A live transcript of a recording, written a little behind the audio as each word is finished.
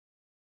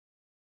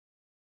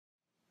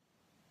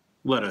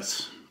Let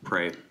us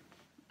pray.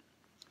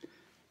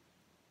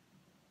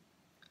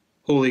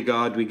 Holy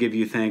God, we give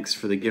you thanks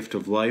for the gift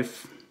of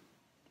life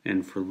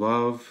and for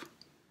love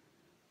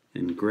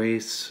and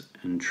grace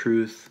and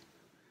truth.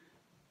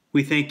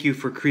 We thank you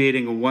for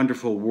creating a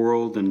wonderful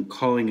world and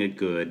calling it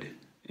good,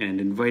 and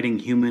inviting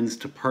humans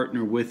to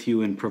partner with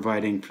you in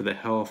providing for the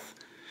health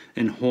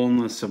and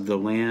wholeness of the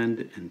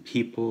land and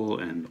people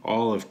and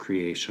all of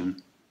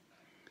creation.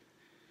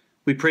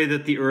 We pray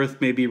that the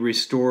earth may be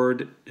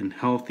restored and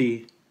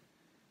healthy,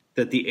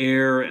 that the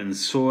air and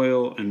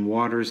soil and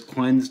waters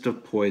cleansed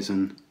of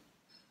poison,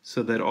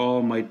 so that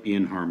all might be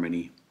in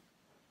harmony.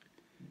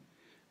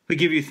 We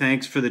give you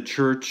thanks for the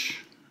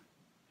church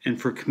and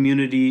for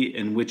community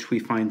in which we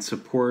find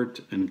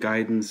support and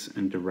guidance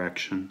and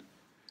direction.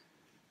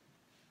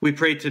 We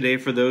pray today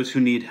for those who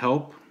need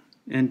help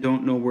and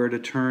don't know where to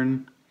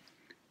turn,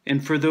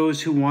 and for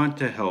those who want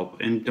to help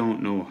and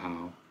don't know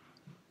how.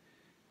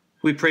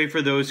 We pray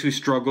for those who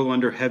struggle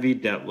under heavy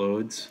debt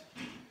loads.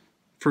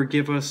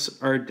 Forgive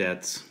us our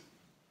debts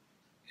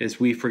as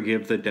we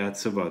forgive the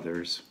debts of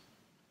others.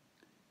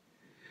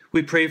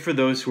 We pray for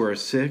those who are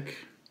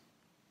sick,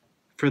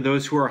 for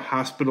those who are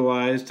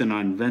hospitalized and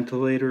on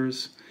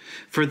ventilators,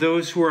 for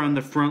those who are on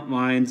the front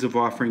lines of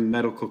offering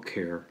medical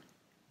care.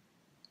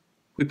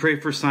 We pray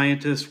for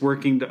scientists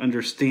working to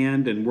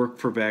understand and work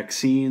for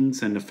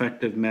vaccines and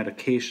effective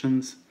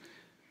medications.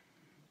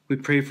 We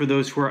pray for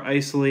those who are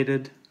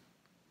isolated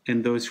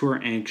and those who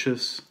are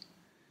anxious.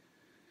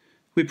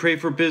 We pray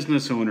for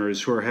business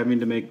owners who are having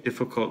to make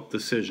difficult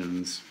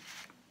decisions.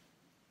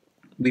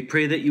 We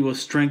pray that you will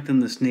strengthen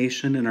this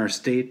nation and our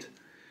state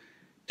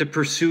to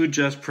pursue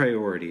just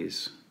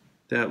priorities,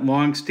 that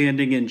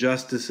long-standing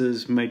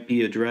injustices might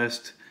be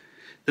addressed,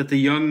 that the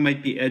young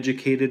might be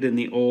educated and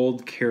the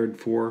old cared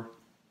for,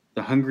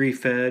 the hungry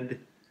fed,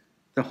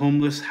 the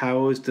homeless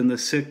housed, and the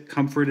sick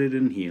comforted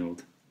and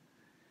healed.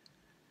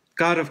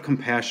 God of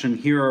compassion,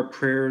 hear our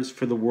prayers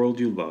for the world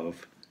you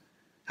love.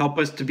 Help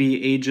us to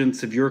be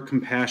agents of your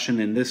compassion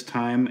in this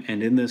time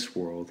and in this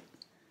world.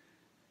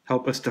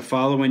 Help us to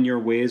follow in your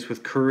ways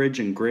with courage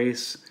and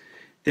grace,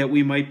 that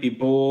we might be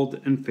bold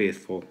and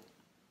faithful.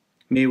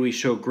 May we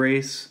show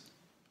grace,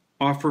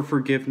 offer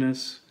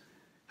forgiveness,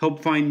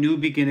 help find new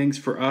beginnings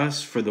for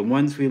us, for the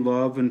ones we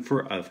love, and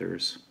for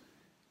others.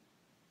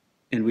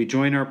 And we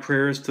join our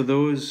prayers to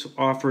those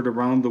offered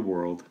around the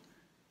world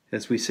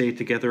as we say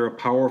together a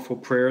powerful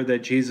prayer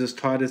that Jesus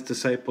taught his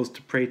disciples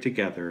to pray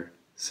together,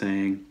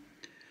 saying,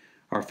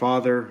 Our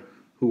Father,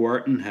 who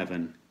art in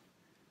heaven,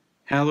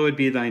 hallowed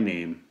be thy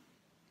name.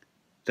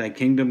 Thy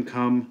kingdom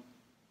come,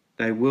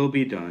 thy will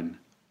be done,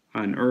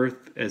 on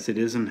earth as it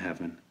is in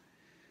heaven.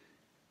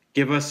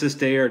 Give us this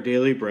day our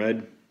daily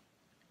bread,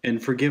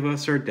 and forgive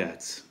us our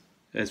debts,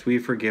 as we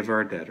forgive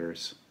our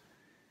debtors.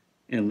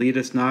 And lead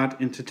us not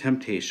into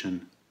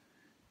temptation,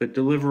 but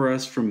deliver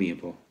us from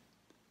evil.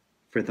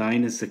 For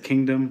thine is the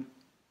kingdom,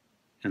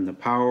 and the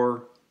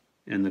power,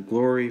 and the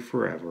glory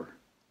forever.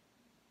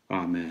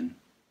 Amen.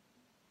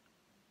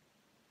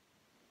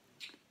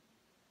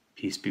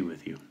 Peace be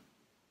with you.